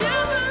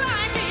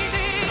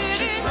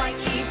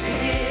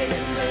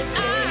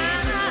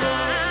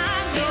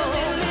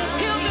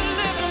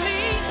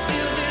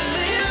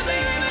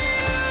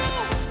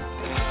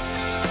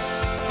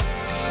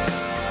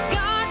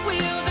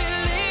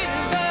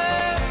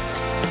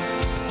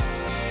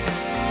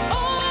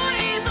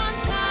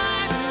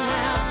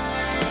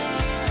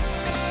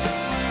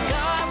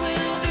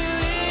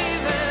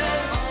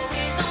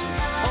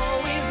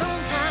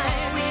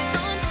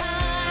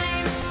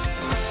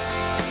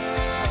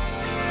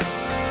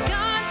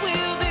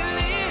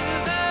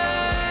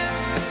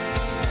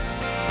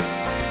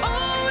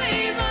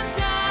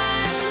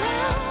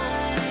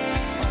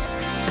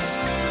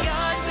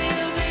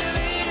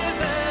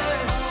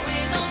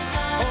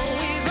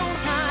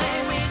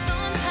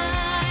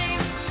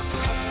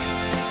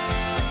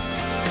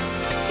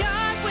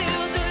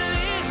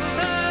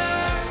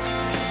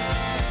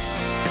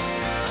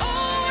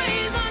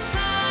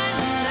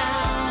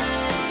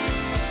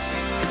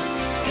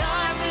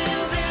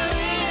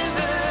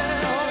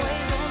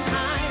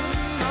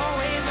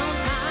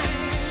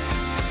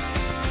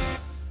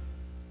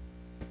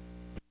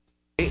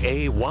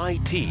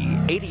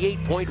KAYT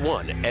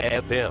 88.1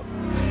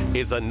 FM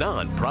is a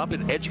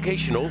non-profit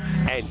educational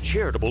and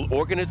charitable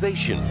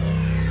organization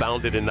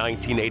founded in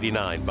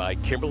 1989 by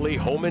Kimberly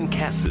Holman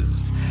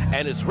Cassis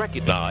and is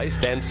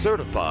recognized and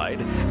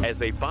certified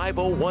as a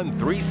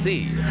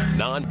 5013C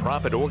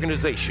nonprofit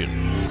organization.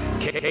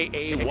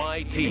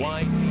 KAYT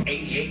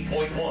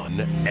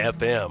 88.1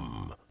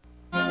 FM.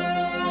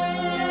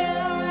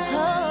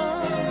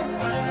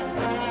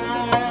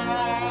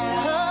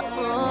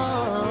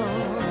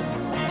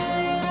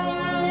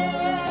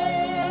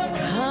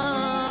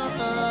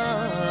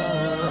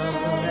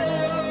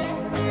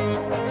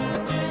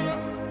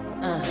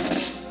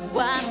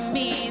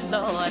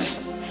 Lord,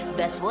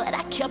 that's what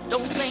I kept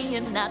on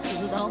saying not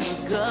too long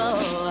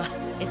ago.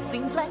 It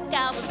seems like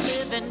I was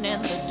living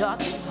in the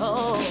darkest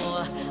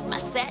hole. My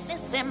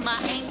sadness and my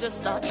anger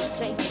start to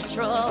take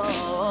control.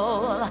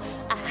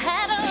 I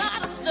had a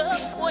lot of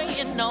stuff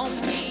weighing on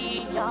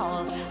me,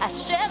 y'all. I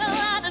shed a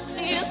lot of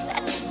tears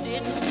that you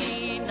didn't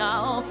see,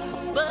 no.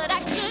 But I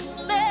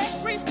couldn't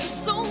let grief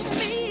consume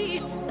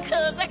me,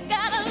 'cause I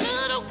got a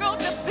little girl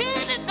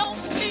depending on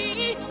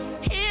me.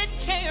 It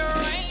can't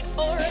rain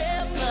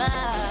forever.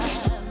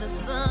 The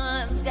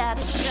sun's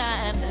gotta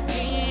shine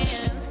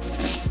again.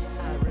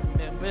 I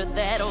remember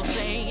that old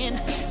saying,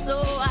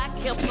 so I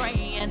kept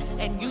praying,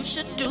 and you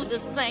should do the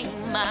same,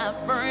 my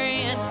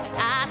friend.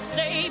 I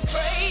stay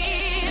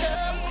prayed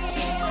up,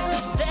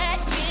 that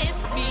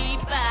gets me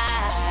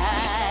by.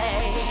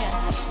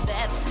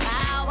 That's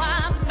how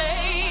I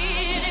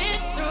made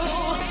it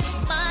through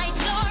my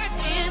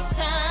darkest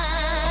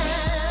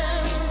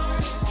times.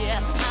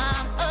 Yeah,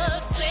 I'm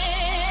a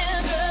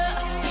sinner,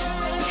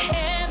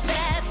 and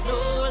that's no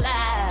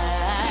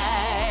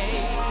lie.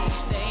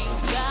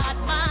 Thank God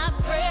my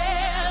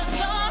prayers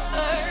are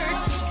heard,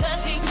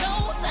 'cause He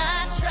knows I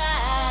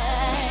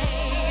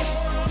tried.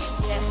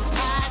 Yeah,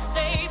 I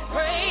stay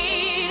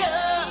prayed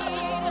up.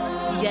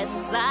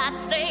 Yes, I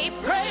stay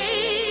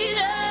prayed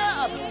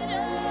up.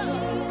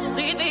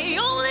 See, the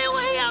only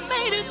way I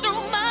made it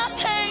through my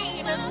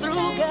pain is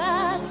through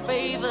God's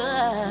favor.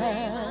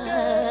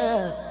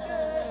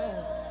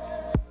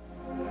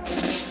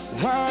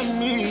 Why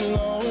me,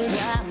 Lord?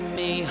 Why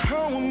me?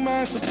 How am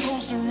I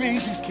supposed to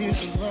raise these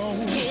kids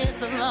alone?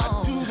 Kids alone.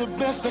 I do the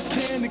best I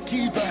can to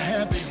keep a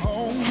happy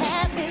home.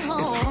 Happy home.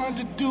 It's hard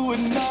to do it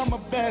now, my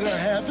better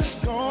half is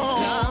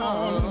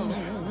gone.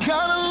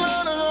 Got a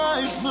lot of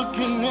eyes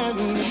looking at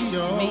me,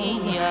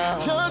 y'all.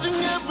 Judging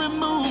every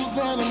move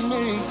that I'm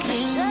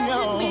making,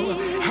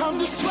 y'all. I'm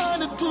just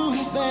trying to do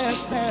the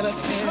best that I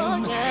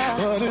can.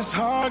 But it's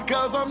hard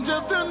 'cause I'm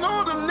just an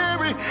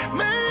ordinary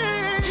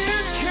man.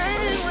 It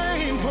can't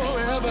rain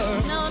forever.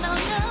 No, no,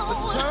 no. The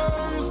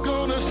sun's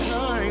gonna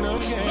shine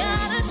again.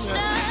 Gotta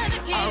shine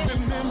again. I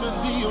remember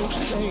the old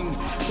saying,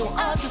 so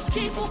I just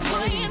keep on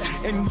praying,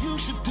 and you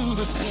should do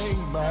the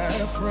same, my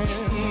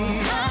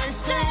friend. I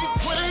stay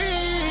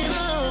prayed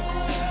up,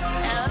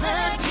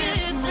 that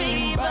gets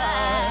me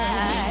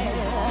by.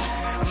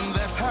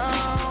 That's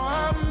how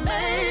I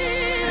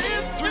made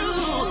it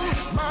through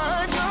my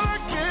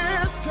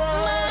darkest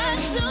time.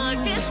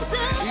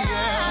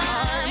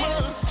 Yeah,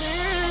 I'm a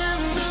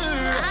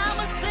sinner.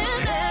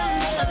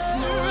 And that's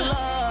no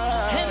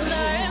lie. And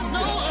there's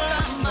no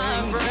lie,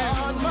 my friend.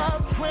 God, my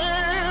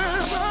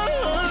prayers are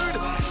heard,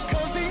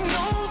 'cause He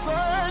knows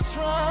I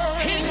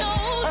tried. He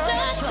knows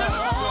I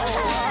tried.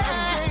 I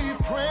stay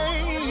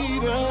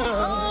prayed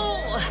up.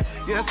 Oh,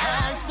 Yes,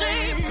 I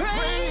stay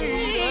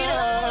prayed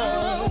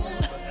up.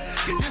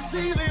 You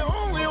see, the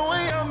only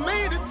way I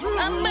made it through,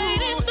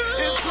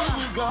 is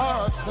through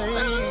God's favor.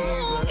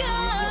 through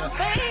God's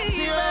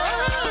See, favor.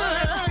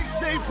 I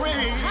stay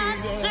prayed I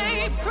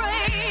stay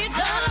prayed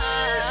I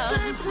up.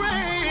 stay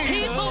prayed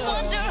People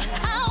wonder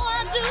how I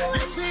do You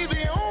it. see,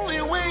 the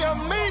only way I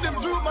made it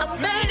through my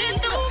pain Made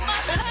it through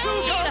my is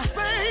through pain. God's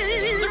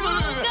favor.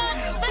 Through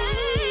God's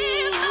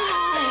favor.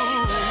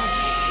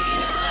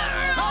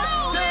 I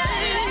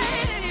stay.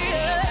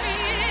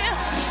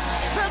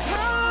 That's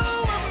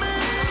how I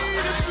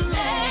made it through.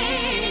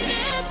 Made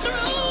it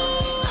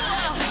through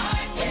my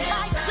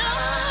darkest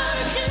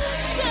times.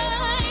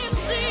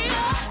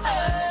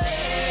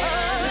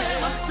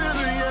 I'm a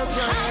sinner, yes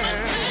I I'm a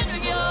am.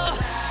 sinner, y'all.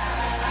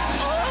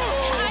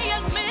 I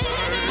admit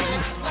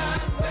it.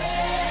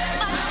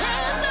 My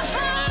prayers are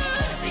heard,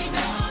 'cause He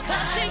knows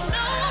I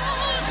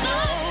tried.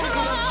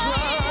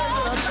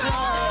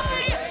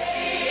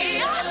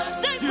 I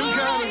stay You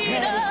gotta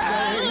prayed up.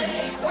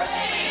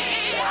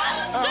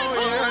 I stay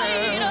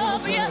prayed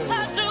up. Yes,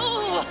 I do.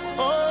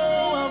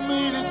 Oh, I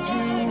made it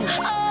through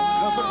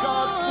because of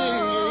God's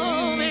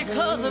Oh, favor.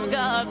 because of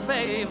God's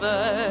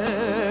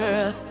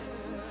favor.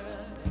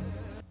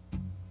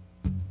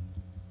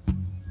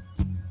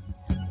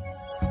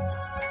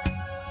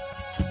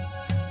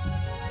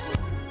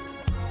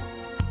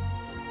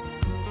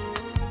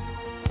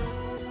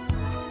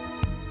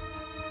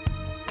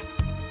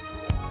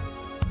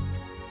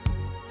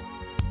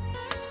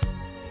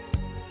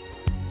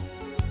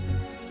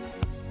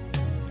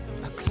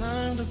 I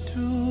climbed up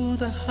to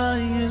the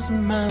highest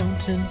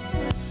mountain,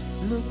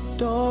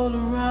 Looked all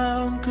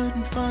around,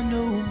 couldn't find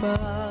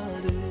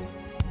nobody.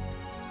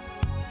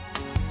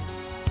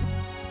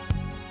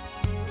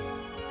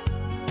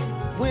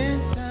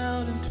 Went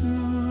down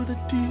into the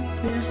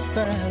deepest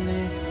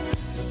valley.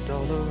 Looked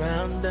all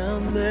around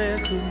down there,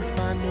 couldn't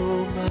find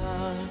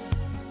nobody.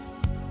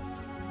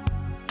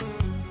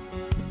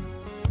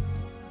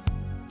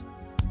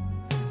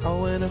 I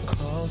went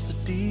across the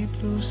deep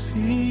blue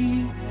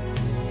sea.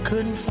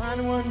 Couldn't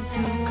find one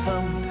to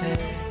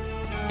compare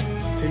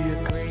to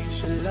your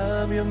grace, your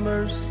love, your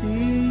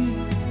mercy.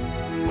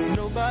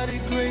 Nobody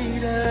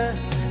greater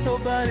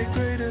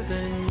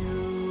than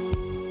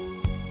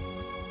you.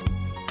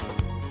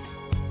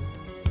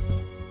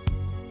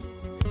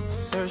 I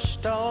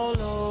searched all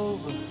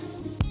over,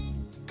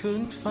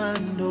 couldn't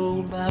find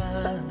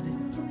nobody.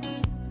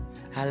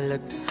 I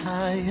looked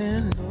high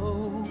and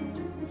low,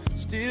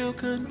 still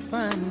couldn't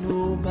find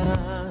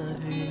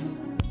nobody.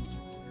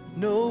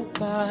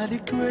 Nobody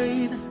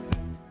greater.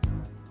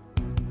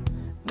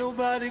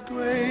 Nobody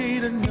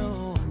greater,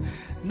 no.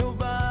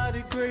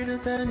 Nobody greater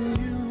than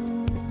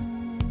you.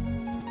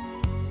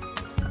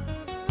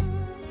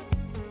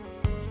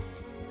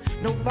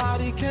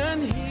 Nobody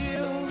can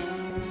heal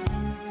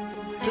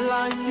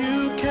like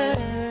you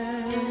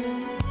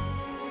can.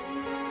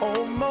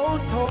 Oh,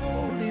 most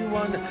holy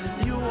one,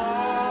 you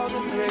are the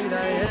great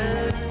I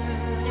am.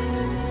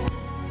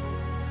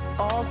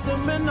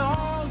 Awesome in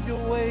all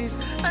your ways,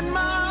 and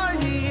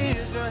mighty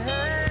is your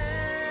hand.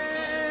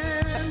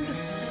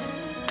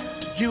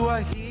 You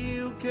are he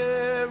who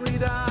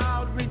carried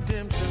out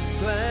redemption's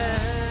plan.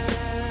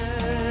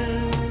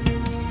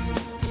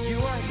 You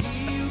are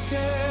he who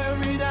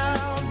carried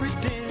out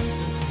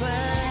redemption's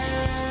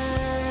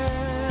plan.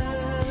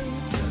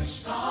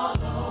 Searched all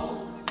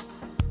over,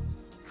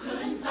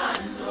 couldn't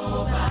find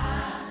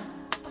nobody.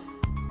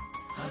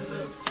 I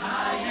looked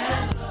high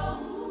and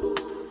low,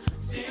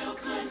 still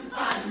couldn't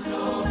find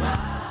nobody.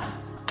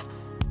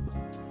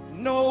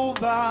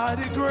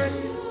 Nobody great.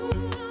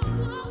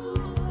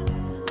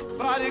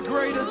 Nobody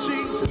greater,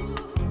 Jesus.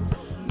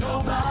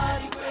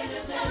 Nobody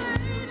greater than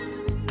you.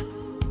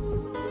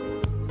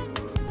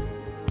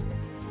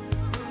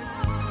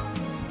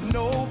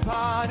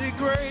 Nobody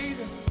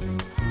greater.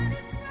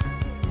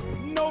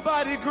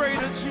 Nobody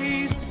greater,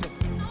 Jesus.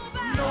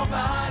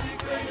 Nobody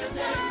greater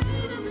than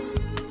you.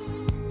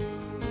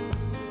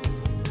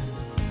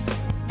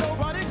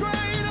 Nobody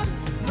greater.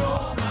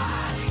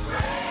 Nobody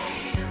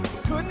greater.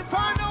 Couldn't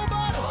find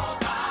nobody.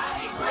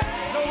 Nobody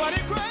greater.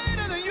 Nobody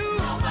greater than you.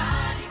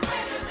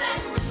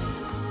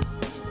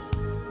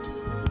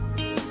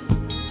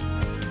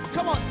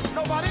 Come on,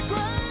 nobody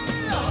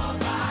greater.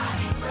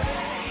 Nobody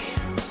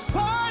greater.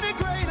 Nobody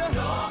greater.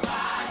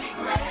 Nobody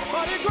greater.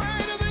 Nobody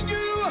greater than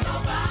you.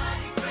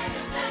 Nobody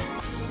greater than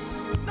you.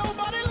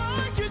 Nobody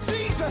like you,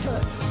 Jesus.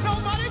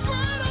 Nobody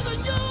greater than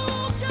you.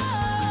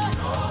 Yeah.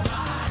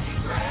 Nobody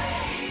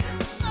greater.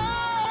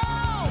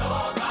 Oh.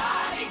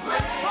 Nobody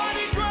greater.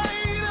 Nobody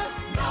greater.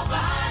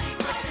 Nobody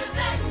greater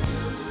than you.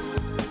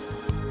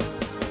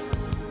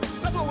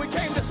 That's what we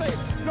came to say.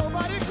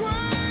 Nobody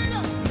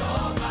greater.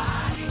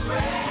 Nobody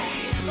greater.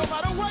 No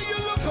matter where you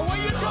look or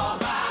where you go,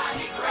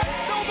 nobody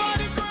greater.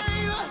 Nobody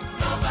greater.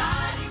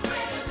 Nobody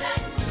greater than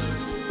you.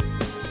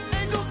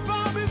 Angels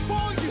bow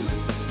before you.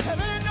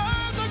 Heaven and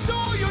earth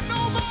adore you.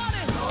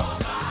 Nobody.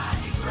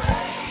 Nobody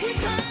greater. We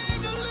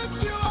came to lift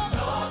you up.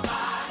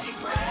 Nobody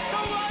greater.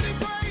 Nobody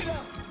greater.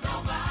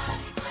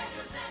 Nobody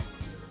greater than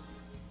you.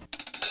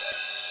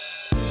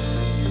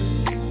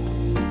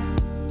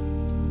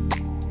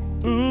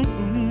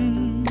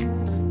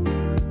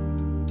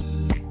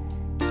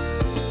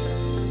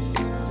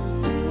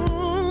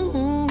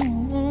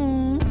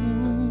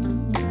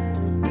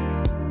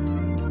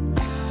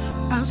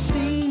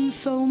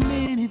 So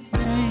many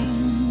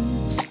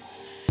things,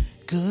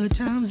 good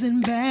times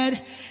and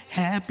bad,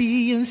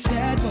 happy and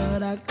sad,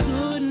 but I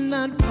could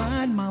not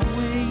find my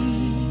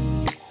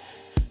way.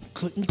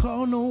 Couldn't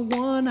call no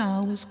one, I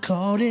was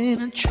caught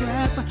in a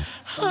trap.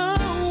 I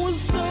was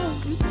so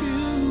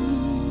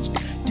confused,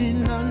 did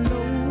not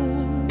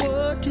know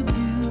what to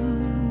do.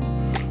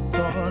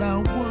 Thought I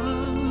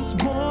was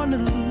born to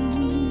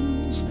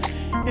lose,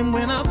 and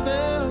when I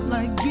felt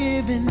like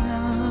giving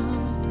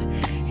up,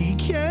 he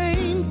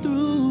came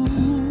through.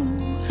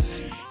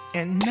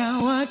 And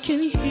now I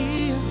can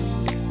hear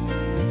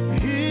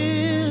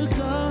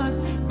God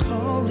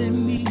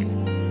calling me,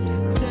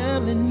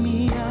 telling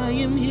me I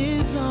am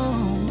his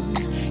own.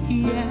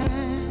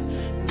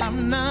 Yeah,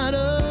 I'm not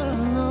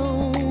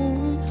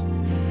alone.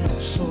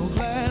 So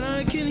glad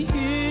I can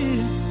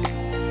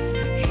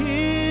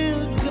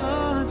hear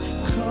God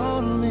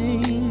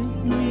calling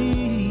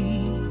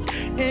me.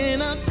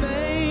 And I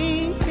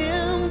thank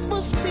him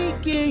for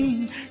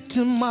speaking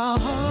to my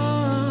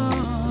heart.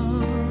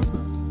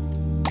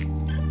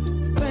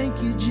 Thank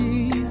you,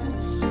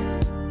 Jesus.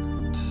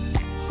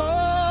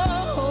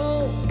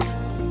 Oh,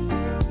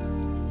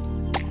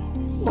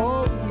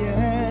 oh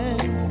yeah.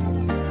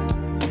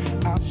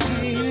 I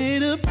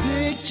painted a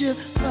picture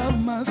of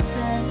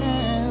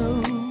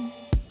myself.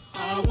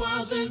 I was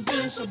was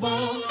invincible.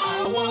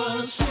 I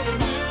was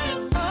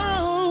Superman.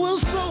 I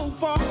was so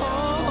far.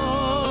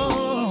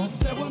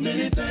 There were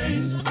many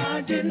things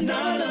I did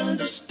not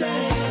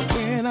understand.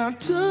 When I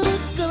took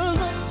a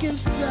look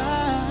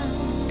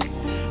inside,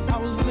 I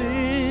was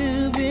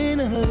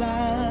living a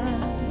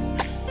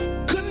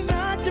lie. Could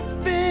not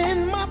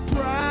defend my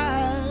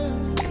pride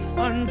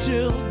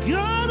until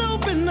God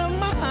opened up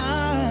my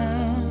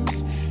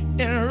eyes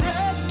and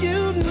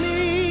rescued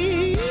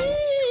me.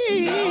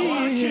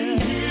 Now I can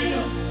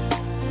hear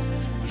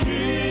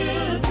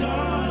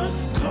God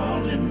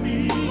calling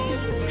me,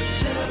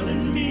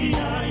 telling me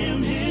I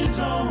am His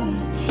own.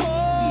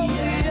 Oh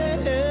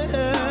yeah,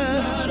 I'm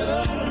not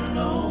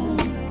alone.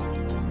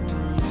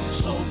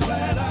 So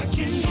glad I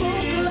can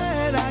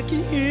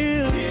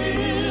hear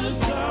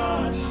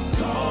God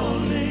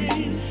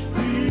calling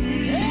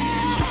me.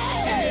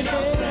 And I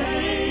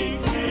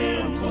thank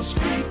Him for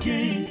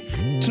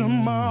speaking to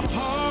my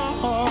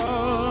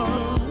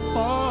heart.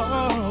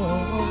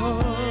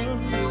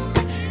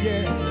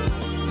 Yeah.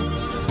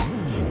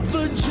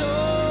 The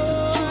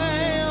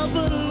joy of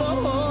the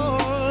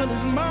Lord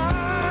is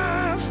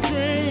my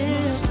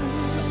strength.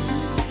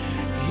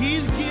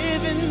 He's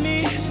given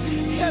me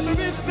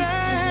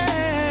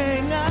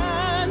everything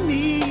I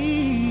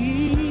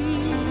need.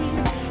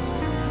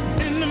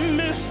 In the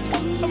midst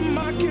of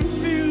my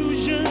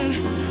confusion,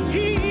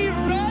 He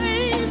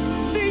erased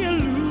the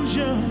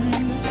illusion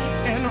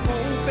and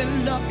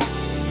opened up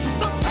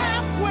the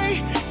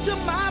pathway to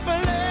my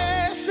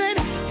blessing.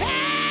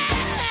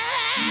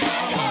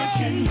 I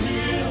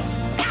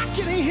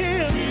can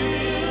hear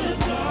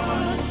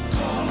God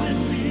calling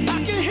me. I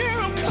can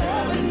hear Him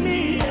calling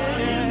me. I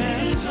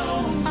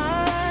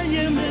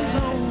am His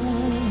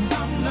own.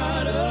 I'm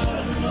not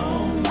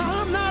alone.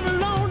 I'm not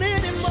alone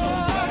anymore. So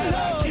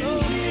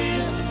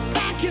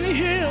I can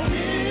hear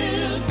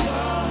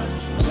God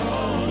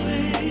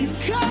calling. He's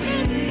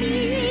calling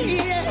me.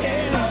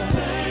 Yeah. I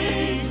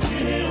thank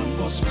Him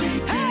for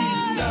speaking.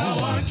 Hey.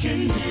 Now I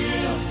can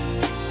hear.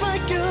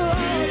 Thank you,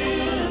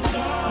 Lord.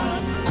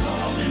 God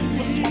calling me.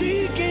 For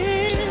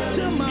speaking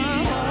to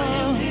my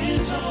heart.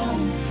 His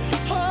own.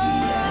 Oh, I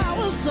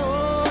was so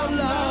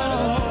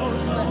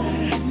lost.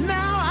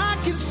 Now I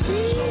can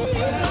see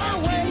my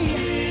way.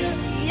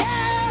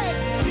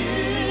 Yeah.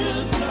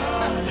 Hear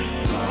God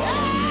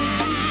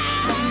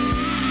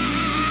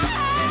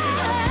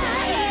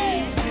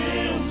calling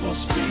Him for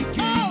speaking.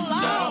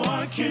 Now I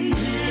can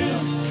hear.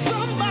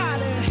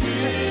 Somebody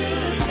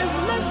is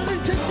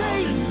listening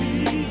today,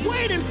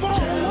 waiting for a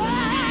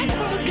word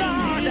from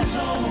God.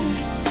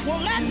 Well,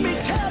 let me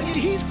tell you,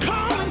 He's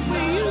calling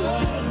for you.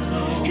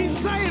 He's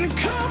saying,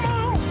 come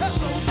on,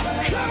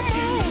 come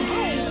on.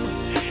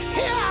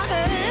 Here I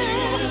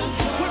am with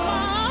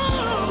my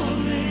arms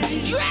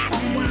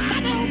stretched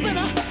wide open.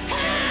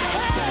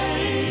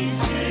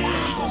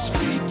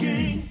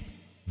 Speaking.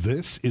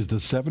 This is the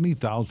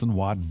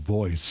 70,000-watt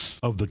voice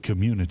of the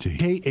community.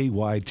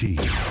 KAYT,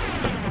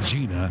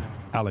 Gina,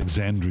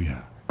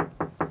 Alexandria.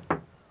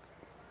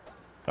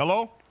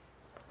 Hello?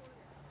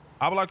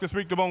 I would like to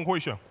speak to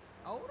Bonquisha.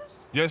 Otis?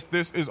 Yes,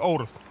 this is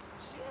Otis. She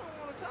don't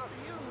want to talk to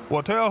you.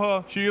 Well, tell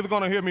her she is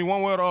going to hear me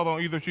one way or the other.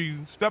 Either she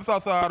steps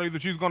outside or either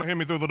she's going to hear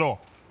me through the door.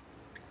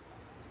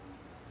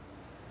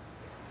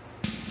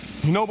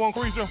 You know,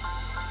 Bonquisha,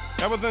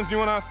 ever since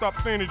you and I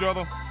stopped seeing each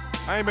other,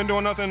 I ain't been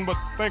doing nothing but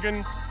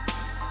thinking.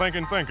 I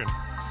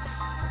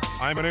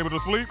ain't been able to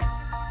sleep.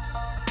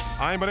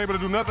 I ain't been able to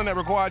do nothing that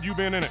required you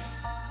being in it.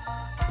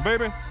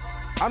 Baby,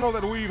 I know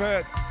that we've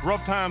had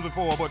rough times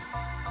before, but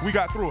we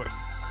got through it.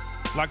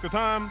 Like the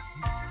time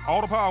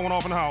all the power went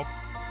off in the house,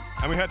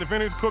 and we had to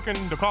finish cooking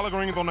the collard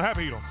greens on the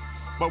happy heater,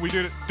 but we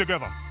did it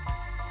together.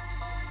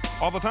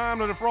 Or the time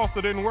that the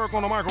froster didn't work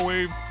on the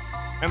microwave,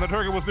 and the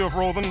turkey was still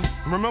frozen.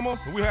 Remember,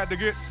 we had to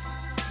get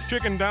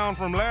chicken down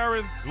from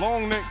Larry's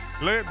long neck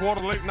leg quarter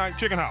late night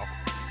chicken house.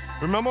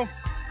 Remember?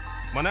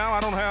 But now I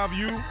don't have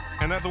you,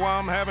 and that's why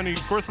I'm having these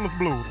Christmas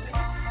blues.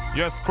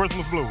 Yes,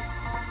 Christmas blues.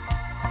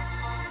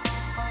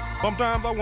 Sometimes I